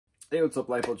Hey, what's up,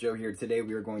 lightboltjoe here. Today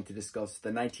we are going to discuss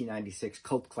the 1996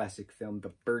 cult classic film,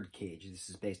 The Birdcage. This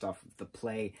is based off of the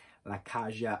play La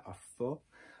Cage aux Folles.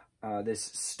 This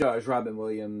stars Robin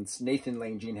Williams, Nathan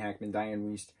Lane, Gene Hackman, Diane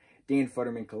Wiest, Dan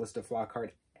Futterman, Callista Flockhart,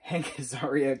 Hank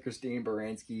Azaria, Christine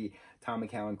Baranski, Tom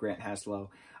McCowan, Grant Haslow.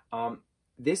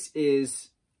 This is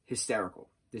hysterical.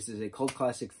 This is a cult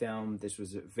classic film. This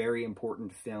was a very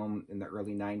important film in the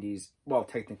early 90s, well,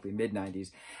 technically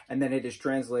mid-90s. And then it is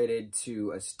translated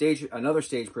to another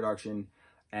stage production.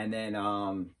 And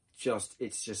then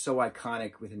it's just so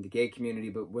iconic within the gay community,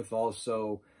 but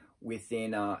also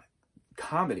within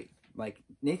comedy. Like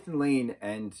Nathan Lane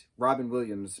and Robin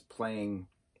Williams playing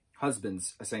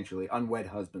husbands, essentially, unwed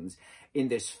husbands, in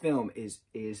this film is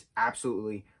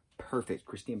absolutely perfect.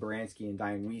 Christine Baranski and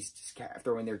Diane Wiest just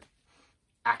throwing their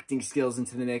acting skills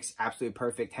into the mix, absolutely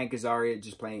perfect. Hank Azaria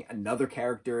just playing another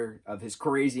character of his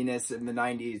craziness in the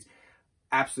 90s,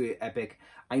 absolutely epic.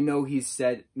 I know he's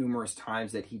said numerous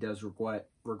times that he does regret,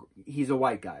 he's a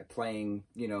white guy playing,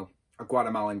 you know, a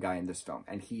Guatemalan guy in this film,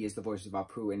 and he is the voice of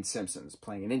Apu in Simpsons,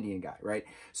 playing an Indian guy, right?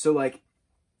 So, like,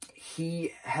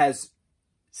 he has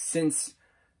since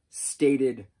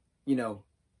stated, you know,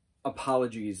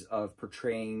 apologies of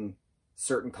portraying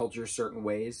certain cultures certain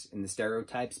ways in the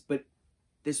stereotypes, but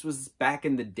this was back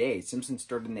in the day. Simpsons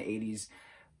started in the 80s.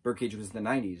 Birdcage was the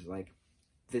 90s. Like,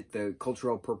 the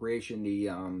cultural appropriation,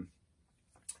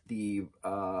 the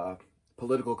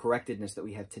political correctness that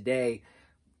we have today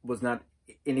was not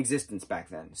in existence back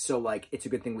then. So, like, it's a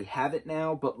good thing we have it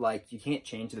now, but, like, you can't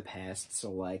change the past.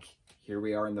 So, like, here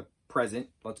we are in the present.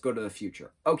 Let's go to the future.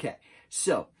 Okay,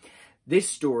 so this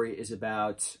story is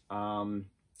about, how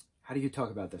do you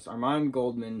talk about this? Armand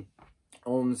Goldman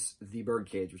owns the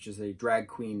Birdcage, which is a drag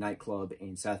queen nightclub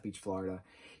in South Beach, Florida.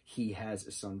 He has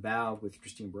a son, Val, with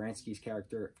Christine Baranski's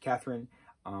character, Catherine,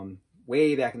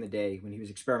 way back in the day when he was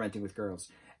experimenting with girls.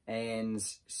 And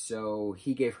so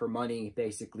he gave her money.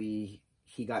 Basically,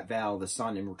 he got Val, the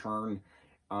son, in return.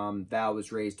 Val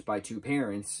was raised by two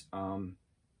parents,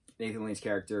 Nathan Lane's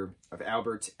character of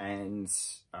Albert and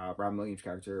Robin Williams'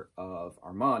 character of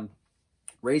Armand,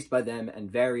 raised by them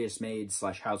and various maids /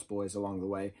 houseboys along the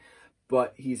way.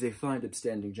 But he's a fine,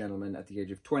 upstanding gentleman at the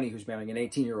age of 20 who's marrying an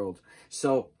 18-year-old.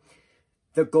 So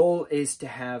the goal is to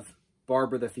have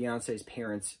Barbara, the fiance's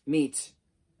parents, meet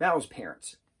Val's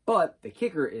parents. But the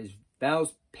kicker is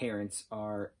Val's parents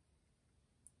are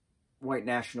white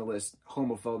nationalist,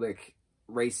 homophobic,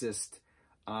 racist.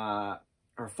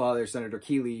 Her father, Senator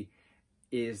Keeley,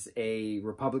 is a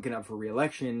Republican up for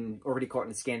re-election, already caught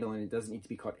in a scandal, and it doesn't need to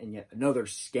be caught in yet another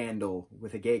scandal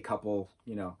with a gay couple,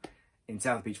 you know, in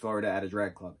South Beach, Florida at a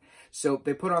drag club. So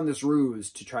they put on this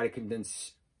ruse to try to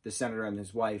convince the senator and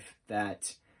his wife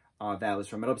that Val is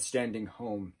from an upstanding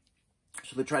home.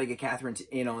 So they try to get Catherine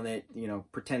in on it, you know,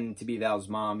 pretending to be Val's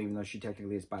mom, even though she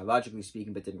technically is biologically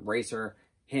speaking, but didn't raise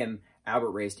him.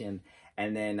 Albert raised him.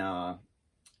 And then,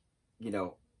 you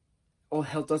know, all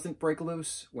hell doesn't break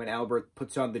loose when Albert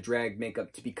puts on the drag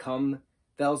makeup to become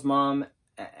Val's mom,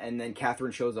 and then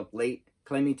Catherine shows up late,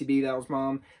 claiming to be Val's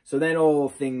mom. So then all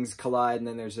things collide, and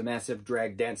then there's a massive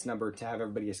drag dance number to have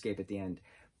everybody escape at the end.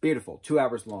 Beautiful, 2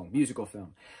 hours long, musical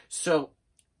film. So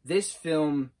this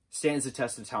film stands the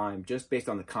test of time just based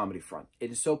on the comedy front. It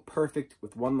is so perfect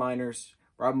with one-liners.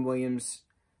 Robin Williams,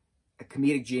 a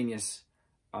comedic genius,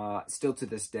 still to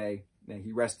this day. May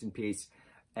he rest in peace.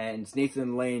 And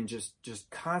Nathan Lane just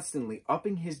constantly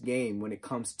upping his game when it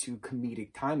comes to comedic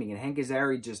timing. And Hank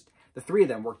Azaria just, the three of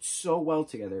them worked so well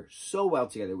together, so well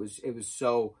together. It was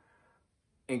so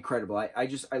incredible.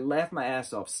 I laughed my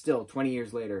ass off still 20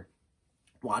 years later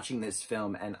watching this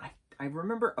film. And I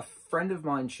remember a friend of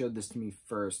mine showed this to me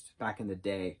first back in the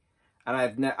day. And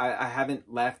I haven't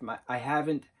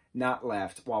not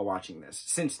laughed while watching this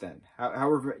since then.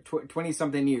 However,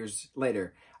 20-something years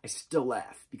later, I still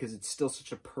laugh because it's still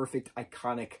such a perfect,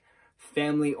 iconic,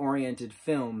 family-oriented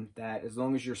film that as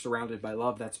long as you're surrounded by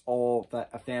love, that's all that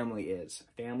a family is.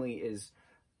 A family is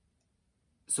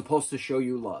supposed to show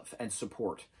you love and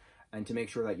support and to make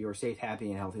sure that you're safe,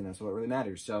 happy, and healthy, and that's what really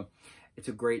matters. So it's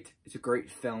a great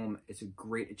film. It's a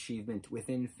great achievement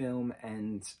within film,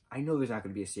 and I know there's not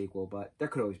going to be a sequel, but there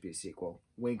could always be a sequel.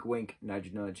 Wink, wink,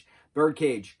 nudge, nudge.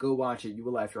 Birdcage, go watch it. You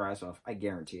will laugh your ass off. I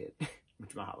guarantee it.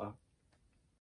 Mucho mahalo.